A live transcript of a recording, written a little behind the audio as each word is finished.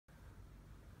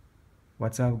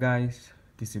What's up guys,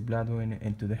 this is Bloodwin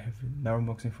and today I have another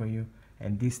unboxing for you,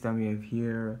 and this time we have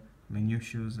here my new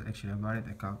shoes. Actually I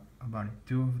bought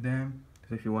two of them,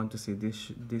 so if you want to see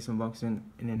this unboxing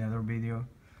in another video.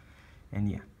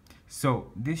 And yeah,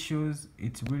 so these shoes,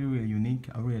 it's really unique.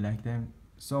 I really like them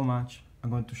so much. I'm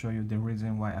going to show you the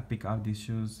reason why I pick out these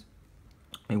shoes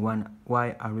and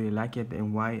why I really like it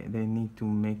and why they need to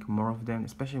make more of them,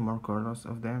 especially more colors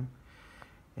of them.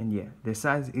 And yeah, the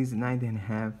size is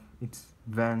 9.5. It's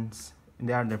Vans and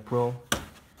they are the Pro.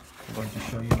 I'm going to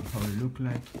show you how they look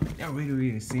like. They are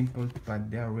really simple, but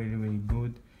they are really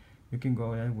good. You can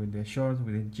go there with the shorts,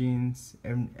 with the jeans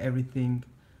and everything.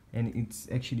 And it's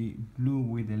actually blue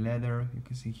with the leather. You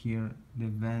can see here the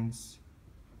Vans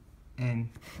and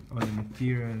all the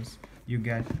materials. You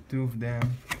got two of them.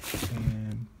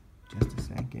 Just a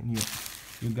second. Here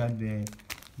you got the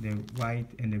white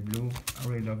and the blue. I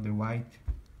really love the white.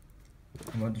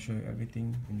 I'm going to show you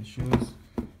everything in the shoes.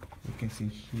 You can see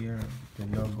here the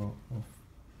logo of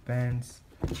Vans.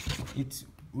 It's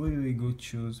really good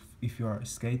shoes if you are a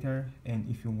skater and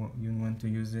if you want to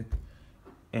use it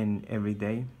in every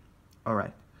day.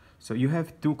 Alright, so you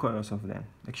have two colors of them.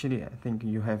 Actually I think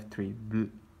you have three,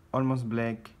 almost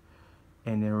black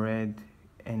and a red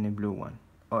and a blue one.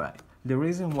 Alright, the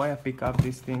reason why I pick up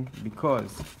this thing,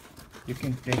 because you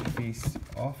can take this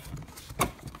off.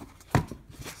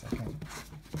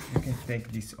 You can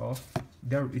take this off.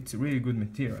 It's really good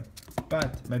material,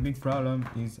 but my big problem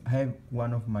is I have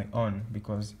one of my own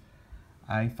because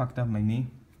I fucked up my knee,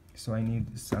 so I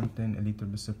need something a little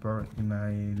bit support in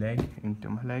my leg, into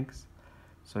my legs.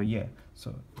 So yeah,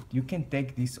 so you can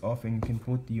take this off and you can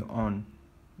put you on.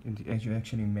 It's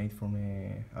actually made from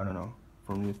a, I don't know,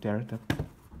 from your therapist.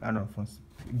 I don't know, from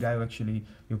a guy who actually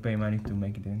you pay money to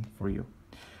make them for you.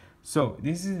 So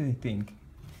this is the thing.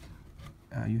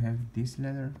 You have this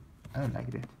leather. I don't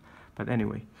like that, but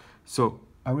anyway, so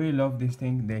I really love this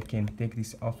thing. They can take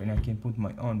this off and I can put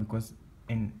my own, because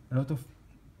in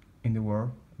the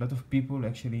world, a lot of people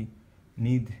actually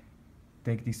need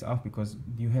take this off because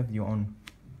you have your own.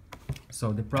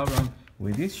 So the problem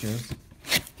with these shoes,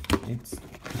 it's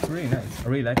really nice. I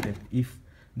really like it. If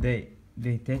they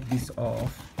take this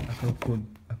off,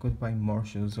 I could buy more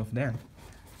shoes of them.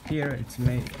 Here it's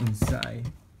made inside.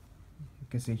 You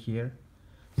can see here.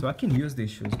 So I can use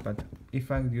these shoes, but if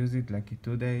I use it like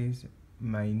 2 days,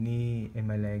 my knee and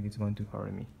my leg is going to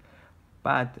hurt me.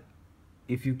 But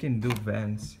if you can do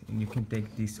Vans and you can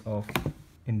take this off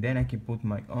and then I can put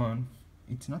my own,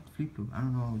 it's not flip-flop, I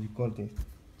don't know how you call it.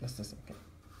 Just a second,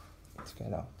 it's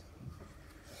fell out,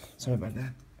 sorry about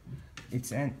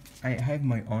that. I have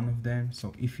my own of them,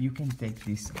 so if you can take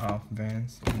this off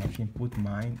Vans and I can put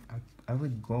mine, I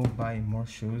would go buy more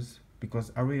shoes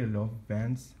because I really love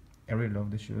Vans. I really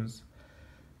love the shoes.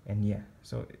 And yeah,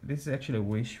 so this is actually a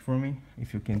wish for me.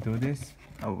 If you can do this,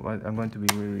 I'm going to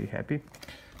be really happy.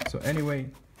 So anyway,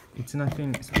 it's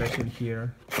nothing special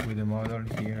here with the model.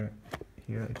 Here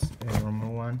it's a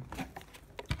normal one,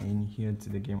 and here it's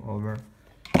the game over.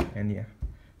 And yeah,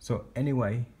 so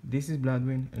anyway, this is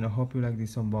Bloodwin and I hope you like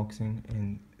this unboxing,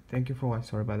 and thank you for watching.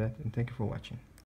 Sorry about that, and thank you for watching.